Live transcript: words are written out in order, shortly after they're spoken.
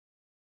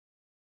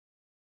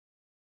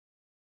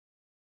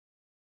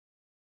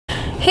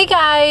Hey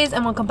guys,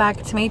 and welcome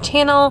back to my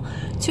channel.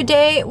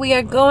 Today we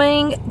are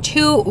going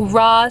to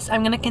Ross.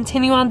 I'm gonna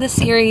continue on this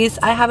series.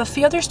 I have a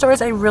few other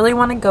stores I really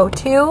want to go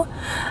to,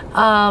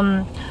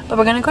 but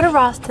we're gonna go to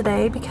Ross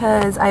today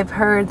because I've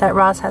heard that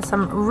Ross has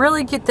some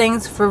really cute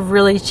things for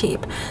really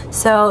cheap.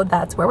 So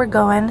that's where we're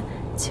going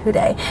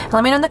today.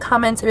 Let me know in the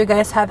comments if you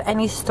guys have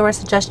any store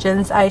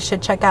suggestions I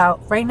should check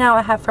out. Right now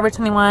I have Forever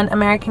 21,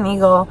 American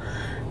Eagle,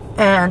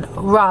 and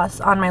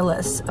Ross on my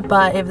list,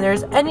 but if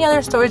there's any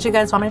other stores you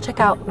guys want me to check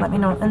out, let me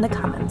know in the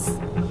comments.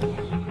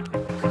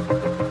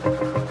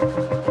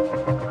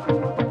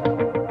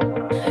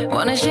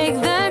 Wanna shake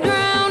the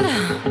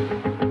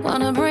ground,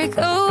 wanna break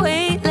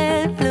away,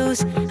 let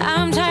loose.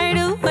 I'm tired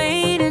of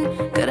waiting,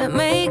 gotta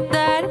make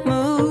that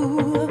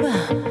move.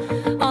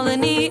 All the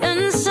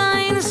neon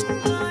signs,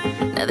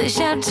 now they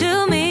shout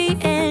to me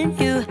and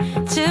you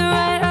to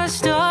write our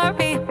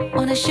story.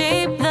 Wanna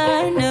shape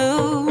the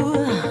new.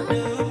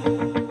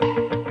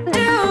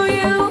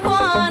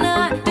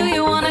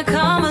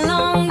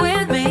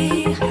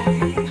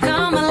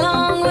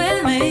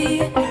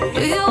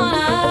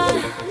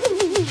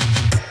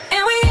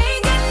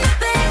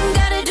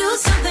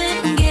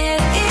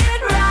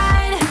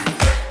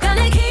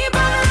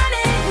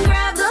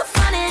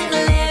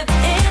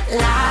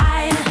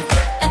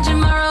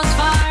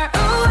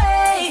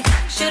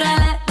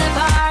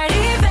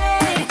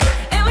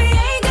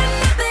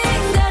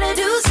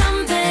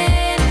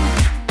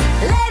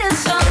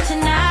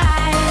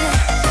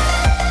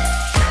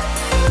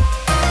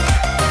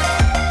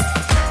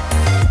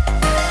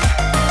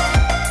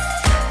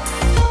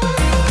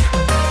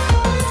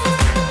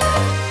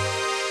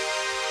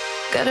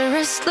 Got a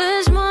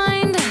restless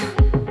mind,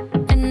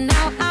 and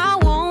now I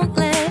won't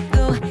let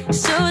go.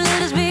 So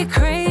let us be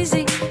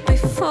crazy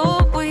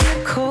before we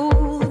are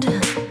cold.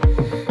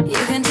 You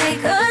can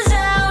take us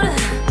out,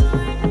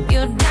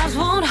 your doubts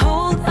won't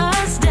hold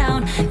us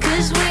down,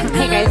 'cause we're gonna.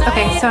 Hey guys,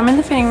 okay, so I'm in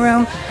the fitting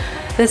room.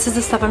 This is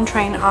the stuff I'm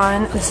trying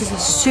on. This is a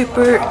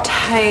super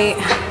tight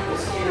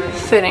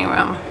fitting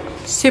room,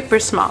 super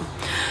small,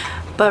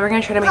 but we're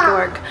gonna try to make it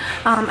work.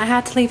 I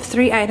had to leave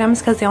 3 items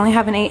because they only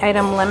have an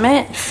 8-item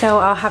limit, so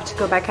I'll have to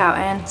go back out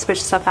and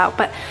switch stuff out.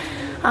 But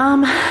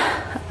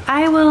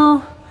I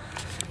will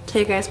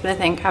tell you guys what I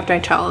think after I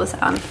try all this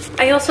on.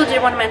 I also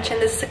did want to mention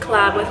this is a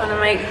collab with one of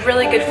my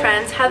really good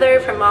friends, Heather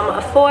from Mama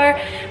of 4.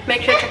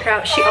 Make sure to check her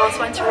out. She also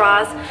went to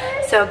Ross,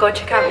 so go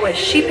check out what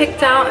she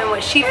picked out and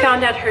what she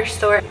found at her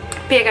store.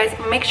 But yeah guys,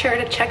 make sure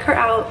to check her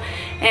out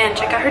and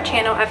check out her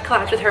channel. I've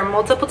collabed with her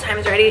multiple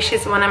times already.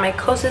 She's one of my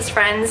closest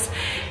friends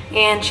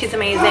and she's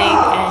amazing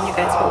and you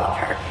guys will love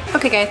her.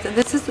 Okay guys,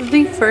 this is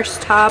the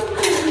first top.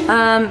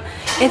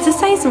 It's a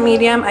size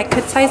medium. I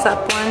could size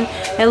up one.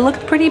 It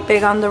looked pretty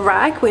big on the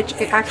rack, which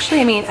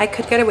actually, I mean, I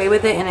could get away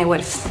with it and it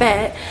would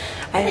fit.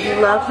 I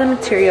love the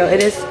material.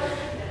 It is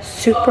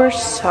super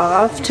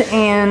soft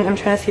and I'm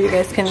trying to see if you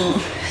guys can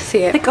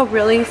see it. Like a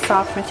really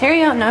soft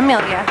material. No,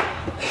 Amelia.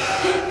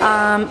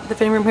 The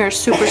fitting room here is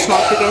super small,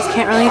 so you guys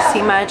can't really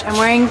see much. I'm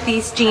wearing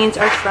these jeans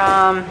are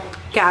from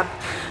Gap,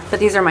 but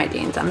these are my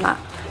jeans.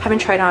 Haven't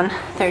tried on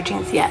their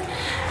jeans yet.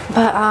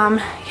 But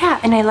yeah,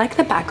 and I like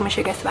the back. Let me show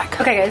you guys the back.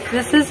 Okay guys,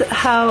 this is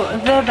how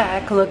the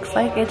back looks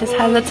like. It just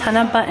has a ton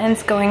of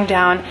buttons going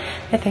down.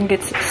 I think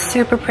it's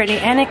super pretty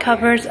and it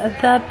covers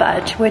the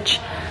butt, which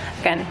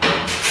again,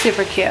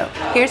 super cute.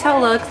 Here's how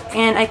it looks,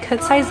 and I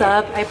could size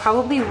up. I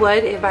probably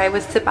would if I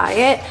was to buy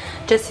it,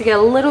 just to get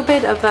a little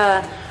bit of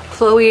a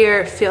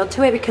flowier feel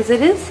to it, because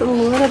it is a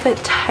little bit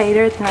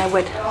tighter than I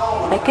would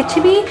like it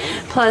to be.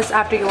 Plus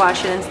after you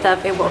wash it and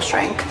stuff, it will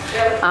shrink.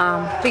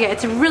 But yeah,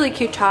 it's a really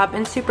cute top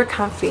and super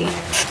comfy.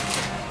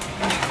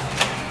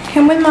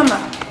 Come with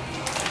mama.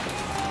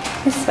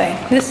 This way.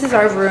 This is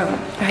our room.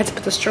 I had to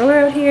put the stroller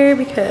out here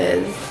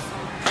because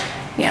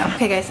yeah.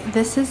 Okay guys,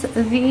 this is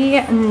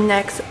the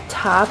next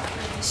top.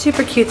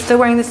 Super cute, still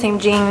wearing the same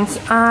jeans.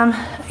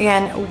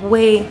 Again,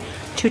 way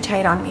too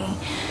tight on me.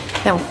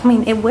 Now, I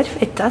mean,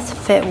 it does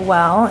fit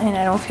well and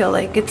I don't feel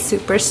like it's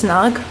super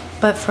snug,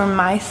 but for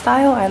my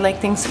style, I like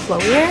things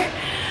flowier.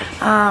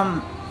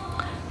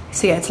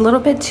 So yeah, it's a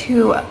little bit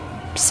too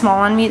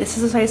small on me. This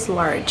is a size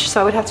large, so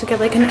I would have to get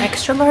like an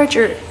extra large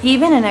or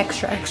even an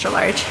extra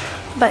large,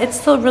 but it's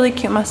still really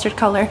cute mustard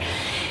color.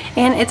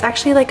 And it's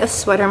actually like a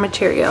sweater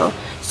material,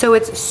 so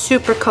it's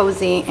super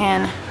cozy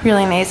and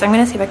really nice. I'm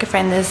gonna see if I can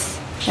find this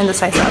in the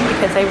size up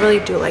because I really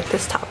do like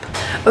this top.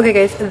 Okay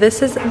guys,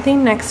 this is the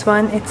next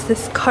one. It's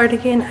this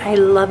cardigan. I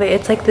love it.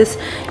 It's like this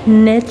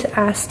knit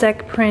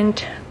Aztec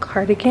print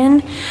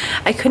cardigan.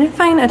 I couldn't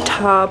find a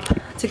top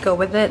to go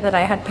with it that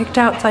I had picked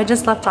out, so I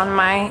just left on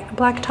my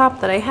black top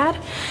that I had.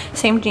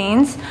 Same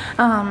jeans.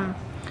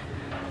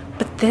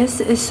 But this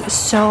is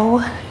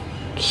so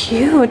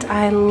cute.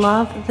 I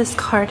love this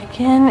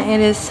cardigan. It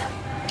is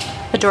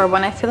adorable,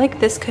 and I feel like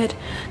this could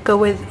go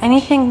with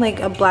anything like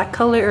a black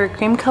color or a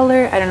cream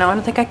color. I don't know. I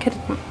don't think I could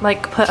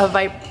like put a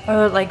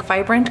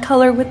vibrant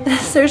color with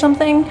this or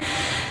something.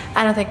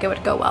 I don't think it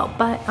would go well,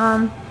 but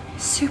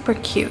Super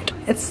cute.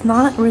 It's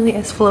not really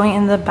as flowy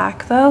in the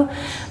back though.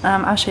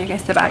 I'll show you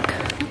guys the back.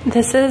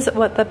 This is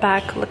what the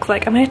back looks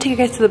like. I'm gonna take you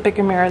guys to the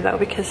bigger mirror though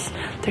because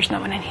there's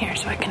no one in here,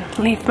 so I can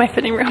leave my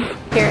fitting room.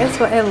 Here is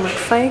what it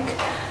looks like.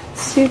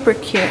 Super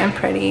cute and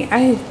pretty.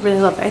 I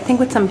really love it. I think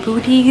with some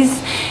booties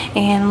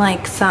and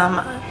like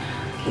some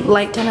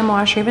light denim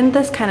wash, or even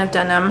this kind of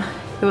denim,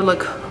 it would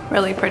look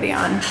really pretty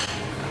on.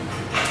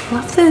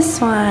 Love this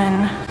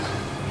one.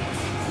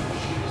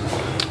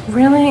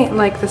 Really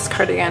like this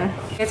cardigan.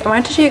 I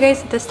wanted to show you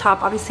guys this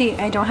top. Obviously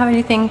I don't have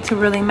anything to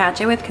really match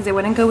it with because it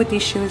wouldn't go with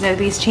these shoes or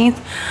these jeans,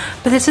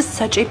 but this is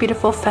such a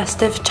beautiful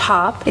festive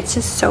top. It's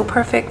just so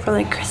perfect for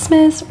like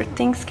Christmas or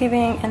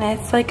Thanksgiving, and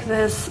it's like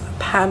this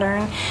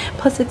pattern,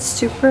 plus it's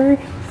super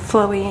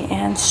flowy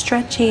and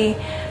stretchy.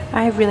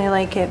 I really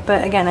like it,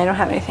 but again, I don't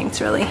have anything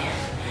to really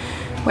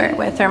wear it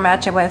with or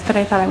match it with, but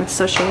I thought I would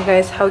still show you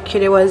guys how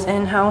cute it was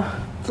and how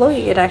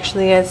flowy it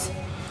actually is.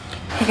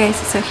 Okay guys,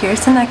 so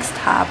here's the next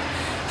top.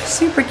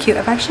 Super cute.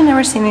 I've actually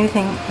never seen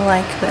anything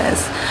like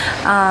this.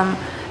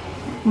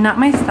 Not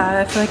my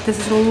style. I feel like this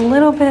is a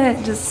little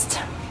bit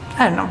just,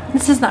 I don't know,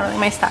 this is not really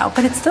my style,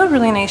 but it's still a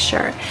really nice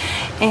shirt,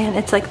 and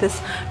it's like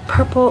this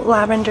purple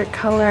lavender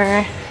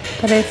color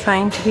that I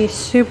find to be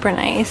super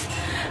nice.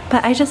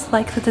 But I just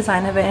like the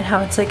design of it and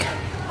how it's like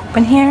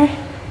open here.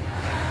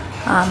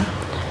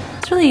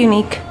 It's really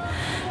unique.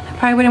 I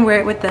probably wouldn't wear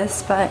it with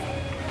this, but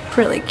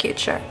really cute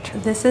shirt.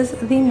 This is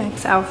the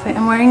next outfit.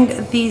 I'm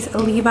wearing these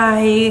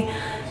Levi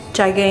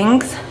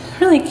jeggings.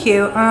 Really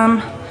cute.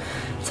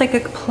 It's like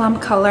a plum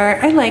color.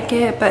 I like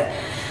it, but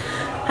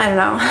I don't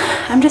know.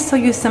 I'm just so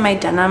used to my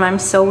denim. I'm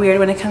so weird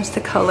when it comes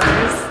to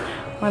colors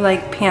or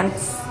like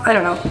pants. I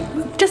don't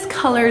know. Just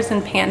colors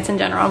and pants in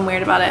general. I'm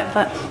weird about it.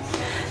 But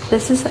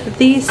this is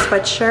the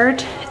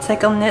sweatshirt. It's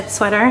like a knit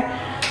sweater.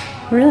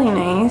 Really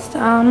nice.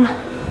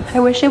 I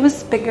wish it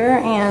was bigger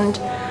and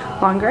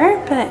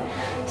longer, but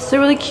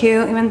still really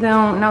cute. Even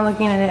though now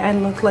looking at it, I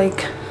look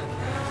like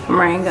I'm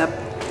wearing a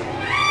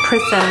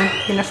prison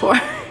uniform.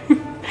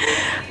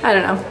 I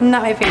don't know,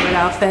 not my favorite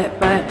outfit,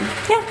 but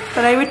yeah,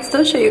 but I would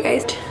still show you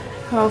guys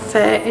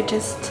outfit.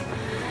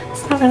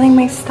 It's not really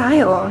my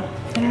style.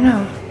 I don't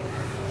know.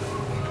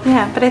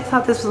 Yeah, but I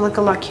thought this would look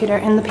a lot cuter.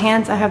 And the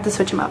pants, I have to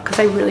switch them out because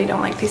I really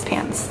don't like these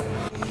pants.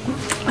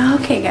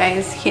 Okay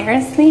guys,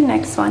 here's the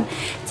next one.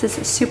 It's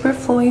this super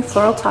flowy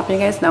floral top. You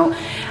guys know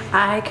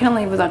I can't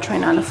leave without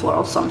trying on a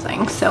floral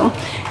something, so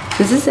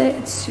this is it.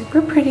 It's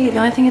super pretty. The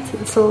only thing is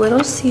it's a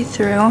little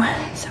see-through,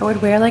 so I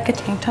would wear like a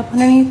tank top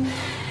underneath.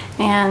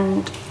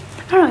 And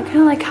I don't know, I kind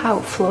of like how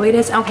flowy it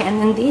is. Okay,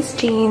 and then these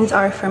jeans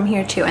are from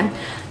here too, and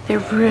they're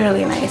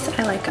really nice.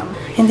 I like them,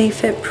 and they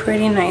fit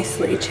pretty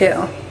nicely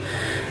too.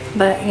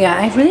 But yeah,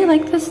 I really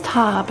like this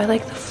top. I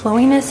like the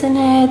flowiness in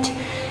it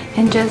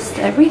and just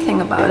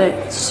everything about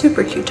it.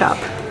 Super cute top.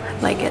 I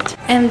like it.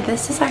 And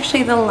this is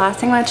actually the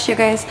last thing I wanted to show you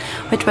guys,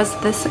 which was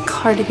this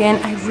cardigan.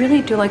 I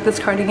really do like this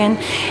cardigan.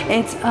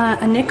 It's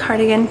a knit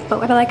cardigan,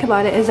 but what I like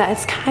about it is that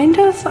it's kind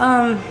of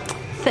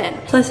thin.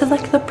 So this is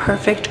like the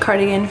perfect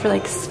cardigan for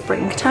like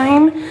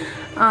springtime,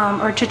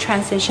 or to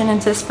transition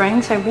into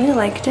spring. So I really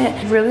liked it.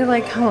 I really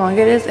like how long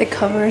it is. It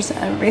covers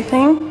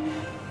everything,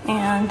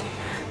 and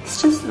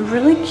it's just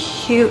really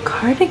cute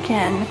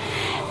cardigan.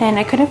 And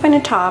I couldn't find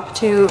a top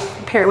to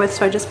pair it with,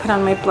 so I just put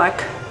on my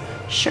black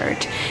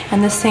shirt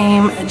and the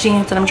same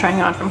jeans that I'm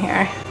trying on from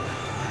here.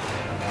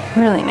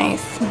 Really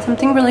nice. And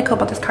something really cool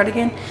about this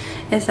cardigan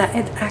is that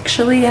it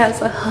actually has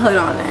a hood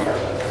on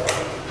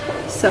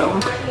it. So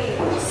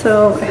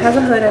it has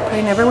a hood. I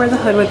probably never wear the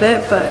hood with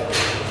it, but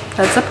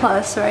that's a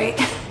plus, right?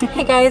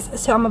 Hey guys,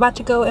 so I'm about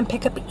to go and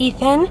pick up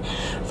Ethan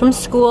from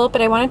school,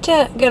 but I wanted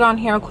to get on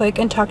here real quick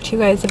and talk to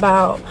you guys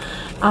about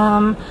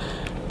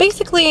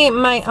basically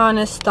my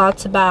honest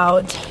thoughts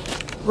about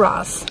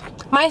Ross.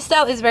 My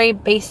style is very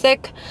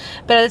basic,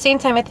 but at the same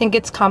time I think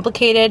it's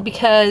complicated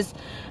because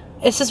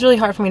it's just really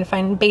hard for me to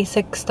find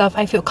basic stuff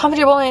I feel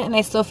comfortable in and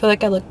I still feel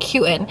like I look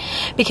cute in,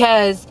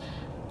 because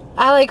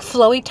I like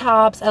flowy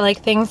tops. I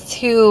like things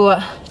to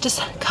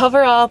just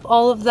cover up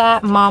all of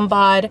that mom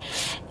bod,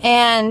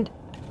 and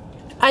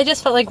I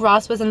just felt like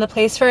Ross was in the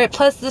place for it.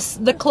 Plus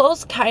the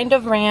clothes kind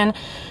of ran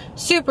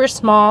super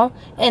small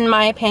in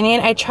my opinion.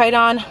 I tried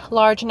on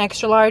large and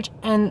extra large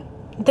and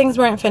things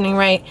weren't fitting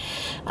right.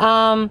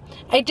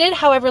 I did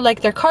however like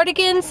their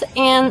cardigans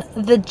and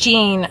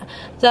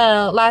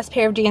the last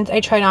pair of jeans I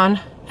tried on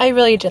I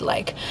really did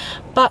like,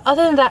 but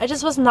other than that I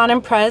just was not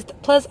impressed.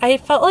 Plus I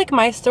felt like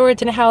my store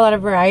didn't have a lot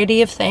of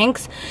variety of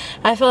things.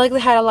 I felt like they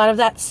had a lot of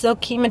that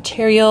silky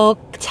material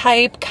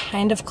type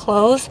kind of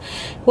clothes,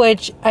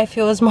 which I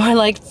feel is more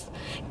like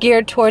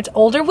geared towards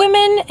older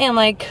women and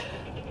like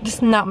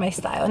just not my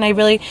style. And I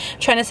really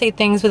trying to say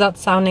things without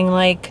sounding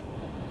like,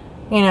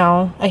 you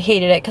know, I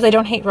hated it, because I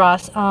don't hate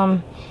Ross.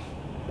 I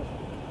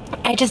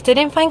just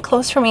didn't find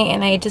clothes for me,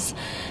 and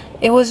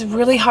it was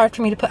really hard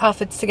for me to put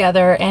outfits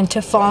together and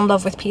to fall in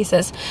love with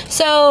pieces.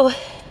 So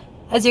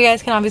As you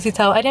guys can obviously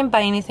tell, I didn't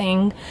buy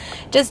anything.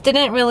 Just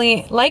didn't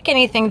really like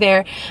anything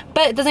there.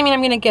 But it doesn't mean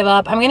I'm gonna give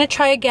up. I'm gonna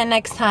try again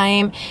next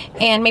time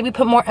and maybe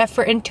put more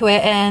effort into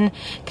it and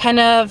kind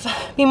of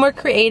be more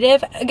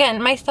creative.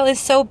 Again, my style is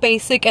so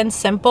basic and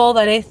simple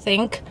that I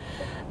think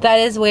that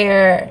is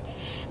where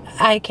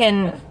I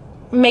can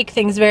make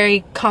things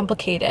very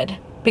complicated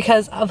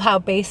because of how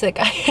basic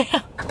I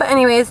am. But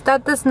anyways,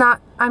 that does not,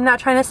 I'm not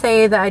trying to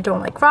say that I don't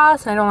like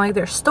Ross and I don't like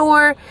their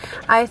store.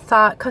 I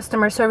thought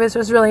customer service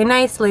was really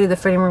nice. The lady at the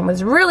fitting room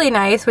was really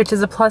nice, which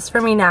is a plus for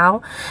me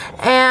now.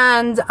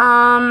 And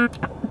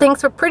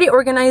things were pretty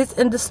organized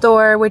in the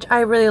store, which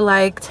I really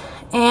liked.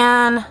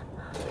 And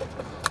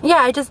yeah,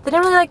 I just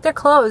didn't really like their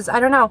clothes. I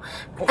don't know.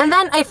 And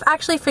then I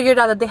actually figured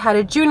out that they had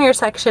a junior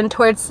section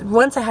towards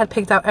once I had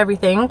picked out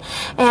everything.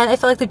 And I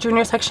felt like the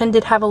junior section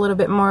did have a little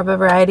bit more of a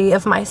variety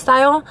of my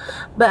style.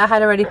 But I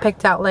had already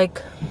picked out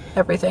like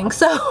everything.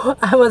 So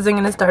I wasn't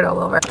going to start all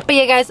over. But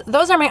yeah, guys,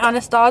 those are my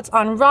honest thoughts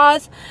on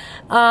Ross.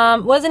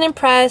 Wasn't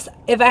impressed.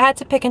 If I had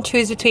to pick and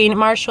choose between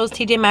Marshalls,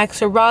 TJ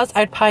Maxx, or Ross,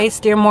 I'd probably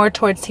steer more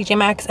towards TJ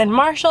Maxx and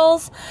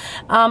Marshalls.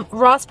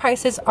 Ross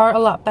prices are a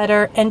lot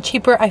better and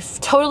cheaper. I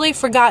totally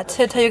forgot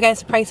to tell you guys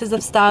the prices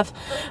of stuff,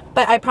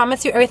 but I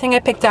promise you everything I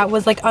picked out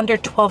was like under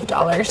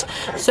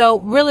 $12. So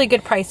really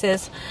good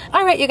prices.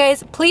 Alright, you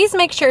guys, please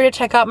make sure to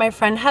check out my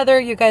friend Heather.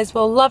 You guys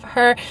will love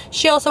her.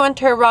 She also went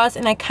to her Ross,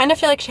 and I kind of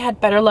feel like she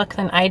had better luck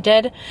than I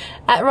did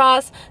at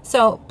Ross.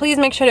 So please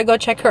make sure to go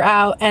check her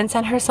out and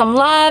send her some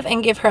love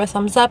and give her a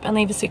thumbs up and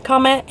leave a sweet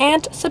comment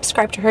and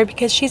subscribe to her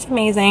because she's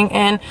amazing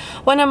and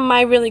one of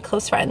my really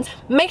close friends.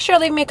 Make sure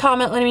to leave me a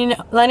comment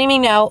letting me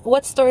know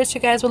what stores you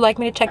guys would like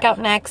me to check out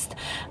next.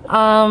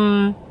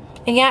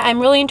 And yeah, I'm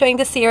really enjoying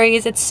the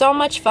series. It's so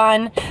much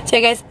fun. So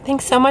you guys,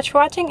 thanks so much for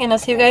watching, and I'll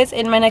see you guys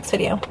in my next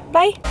video.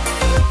 Bye!